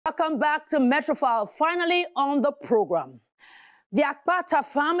Welcome back to Metrofile, finally on the program. The Akpata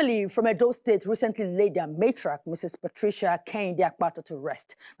family from Edo State recently laid their matriarch, Mrs. Patricia Kehinde Akpata, to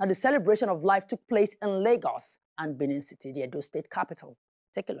rest. Now, the celebration of life took place in Lagos and Benin City, the Edo State capital.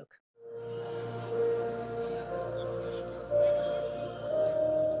 Take a look.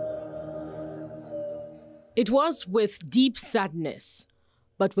 It was with deep sadness,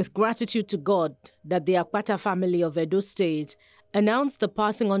 but with gratitude to God, that the Akpata family of Edo State announced the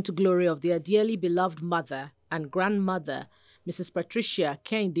passing on to glory of their dearly beloved mother and grandmother, Mrs. Patricia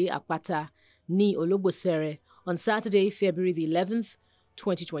Kehinde Akpata, ní Ologbosere, on Saturday, February the 11th,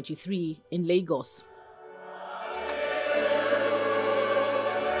 2023, in Lagos.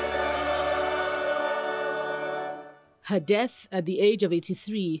 Her death at the age of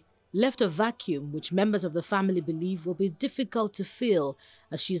 83 left a vacuum which members of the family believe will be difficult to fill,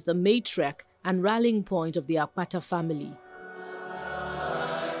 as she is the matriarch and rallying point of the Akpata family.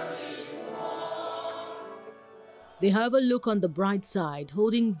 They, however, look on the bright side,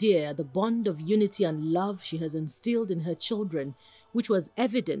 holding dear the bond of unity and love she has instilled in her children, which was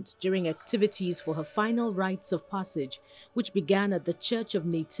evident during activities for her final rites of passage, which began at the Church of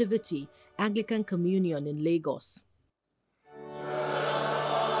Nativity Anglican Communion in Lagos.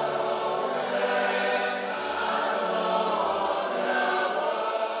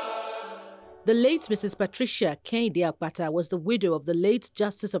 The late Mrs. Patricia Kehinde Akpata was the widow of the late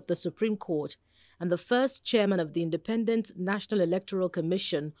Justice of the Supreme Court and the first chairman of the Independent National Electoral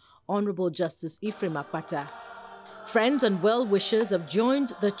Commission, Honorable Justice Ephraim Akpata. Friends and well-wishers have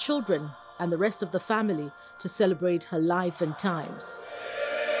joined the children and the rest of the family to celebrate her life and times.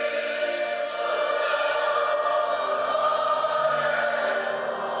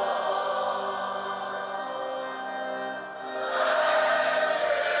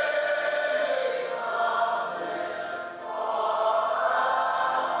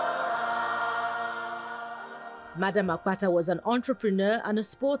 Madam Akpata was an entrepreneur and a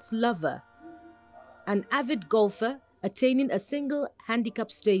sports lover, an avid golfer attaining a single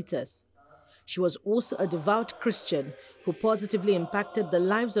handicap status. She was also a devout Christian who positively impacted the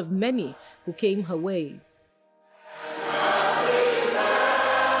lives of many who came her way.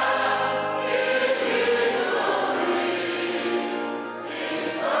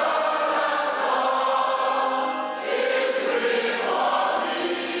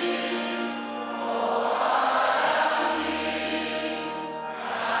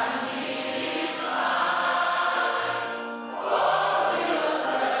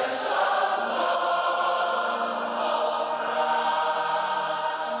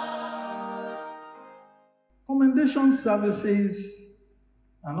 Commendation services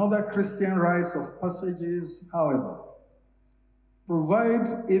and other Christian rites of passages, however, provide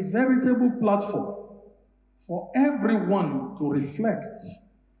a veritable platform for everyone to reflect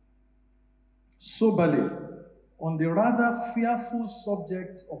soberly on the rather fearful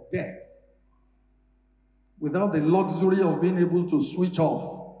subject of death without the luxury of being able to switch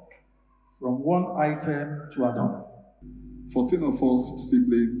off from one item to another. 14 of us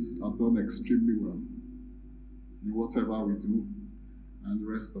siblings have done extremely well in whatever we do and the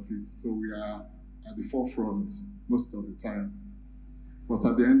rest of it. So we are at the forefront most of the time. But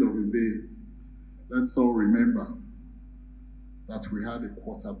at the end of the day, let's all remember that we had a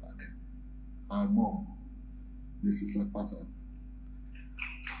quarterback, our mom, Mrs. Akpata.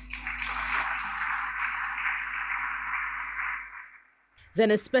 Then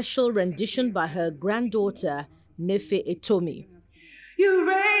a special rendition by her granddaughter, Nefe Etomi. You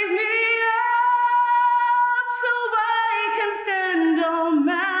raise me up so I can stand on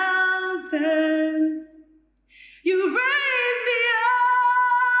mountains. You raise me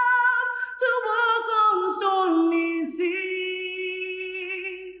up to walk on stormy seas.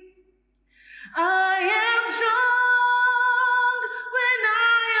 I am strong when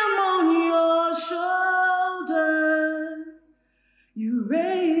I am on your shoulders. You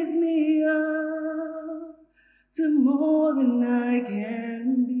raise me up to more than I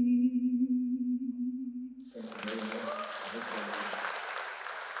can be.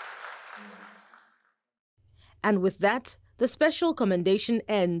 And with that, the special commendation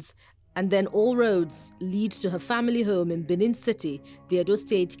ends, and then all roads lead to her family home in Benin City, the Edo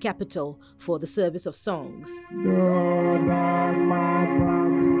State capital, for the service of songs.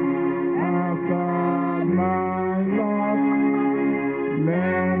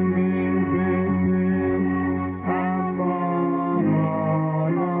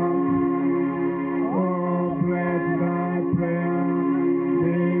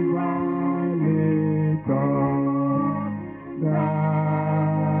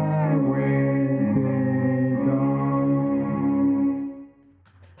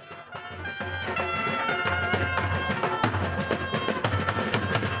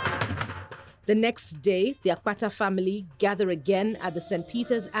 The next day, the Akpata family gather again at the St.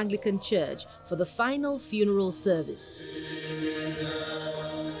 Peter's Anglican Church for the final funeral service.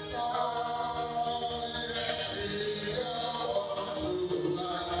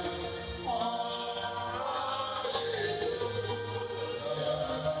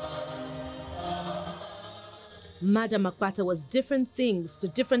 Madam Akpata was different things to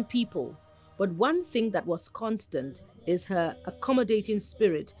different people, but one thing that was constant is her accommodating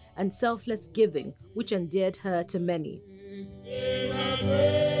spirit and selfless giving, which endeared her to many.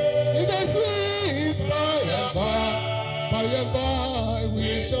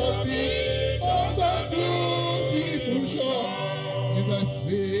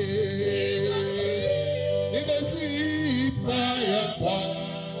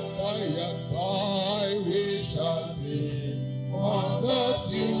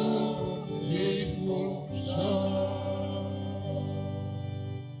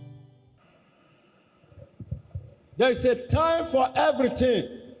 There is a time for everything.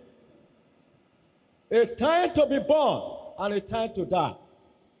 A time to be born and a time to die.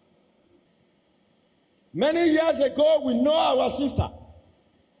 Many years ago, we know our sister,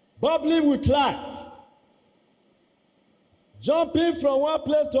 bubbling with life, jumping from one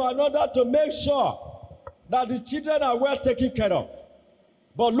place to another to make sure that the children are well taken care of.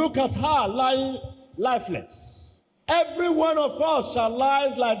 But look at her lying lifeless. Every one of us shall lie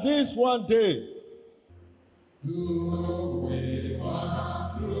like this one day.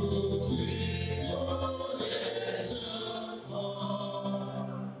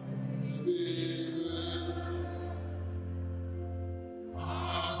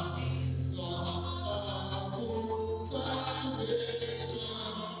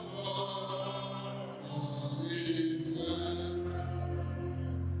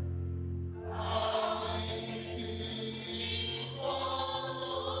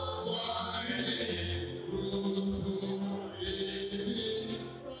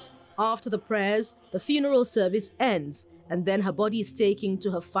 After the prayers, the funeral service ends, and then her body is taken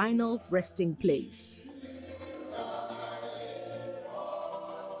to her final resting place.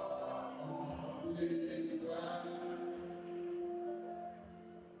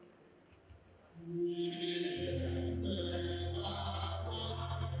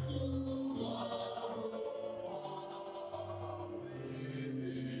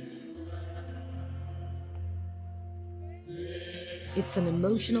 It's an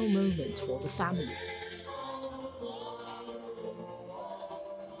emotional moment for the family.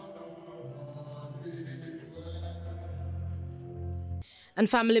 And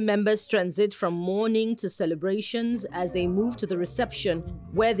family members transit from mourning to celebrations as they move to the reception,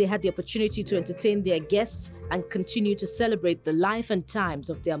 where they had the opportunity to entertain their guests and continue to celebrate the life and times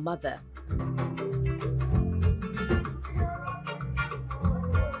of their mother.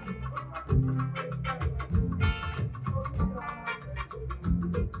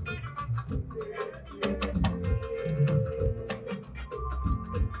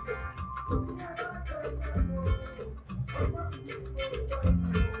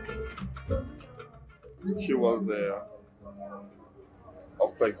 She was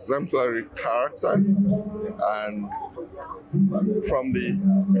of exemplary character, and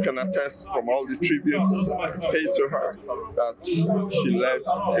we can attest from all the tributes paid to her that she led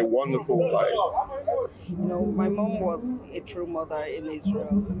a wonderful life. You know, my mom was a true mother in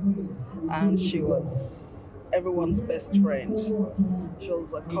Israel, and she was everyone's best friend. She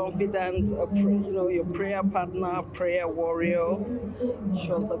was a confidant, your prayer partner, prayer warrior. She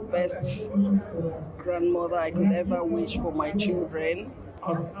was the best grandmother I could ever wish for my children.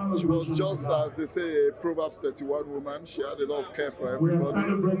 She was just, as they say, a Proverbs 31 woman. She had a lot of care for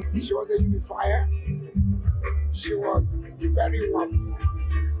everybody. She was a unifier. She was very warm.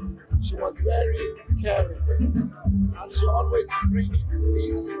 She was very caring. And she always preached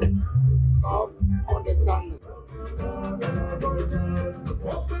peace, love, understanding.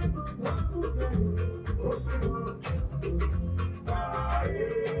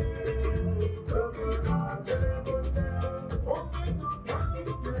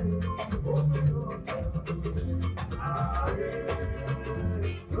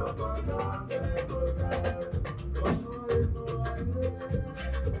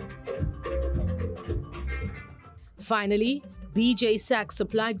 Finally, BJ Sachs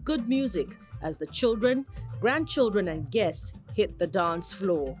supplied good music as the children, grandchildren and guests hit the dance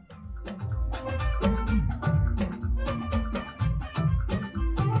floor.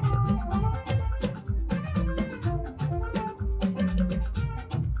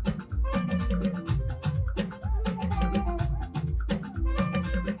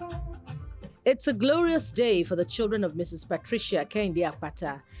 It's a glorious day for the children of Mrs. Patricia Kehinde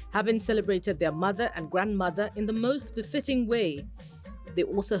Akpata, having celebrated their mother and grandmother in the most befitting way. They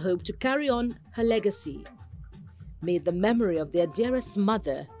also hope to carry on her legacy. May the memory of their dearest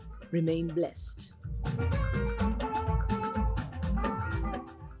mother remain blessed.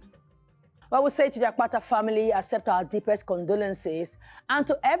 Well, we say to the Akpata family, accept our deepest condolences. And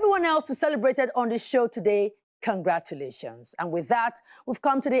to everyone else who celebrated on this show today, congratulations. And with that, we've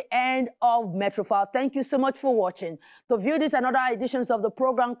come to the end of Metrofile. Thank you so much for watching. To view this and other editions of the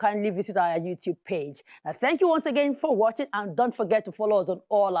program, kindly visit our YouTube page. Now, thank you once again for watching, and don't forget to follow us on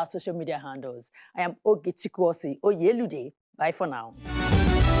all our social media handles. I am Ogechikosi Oyelude. Bye for now.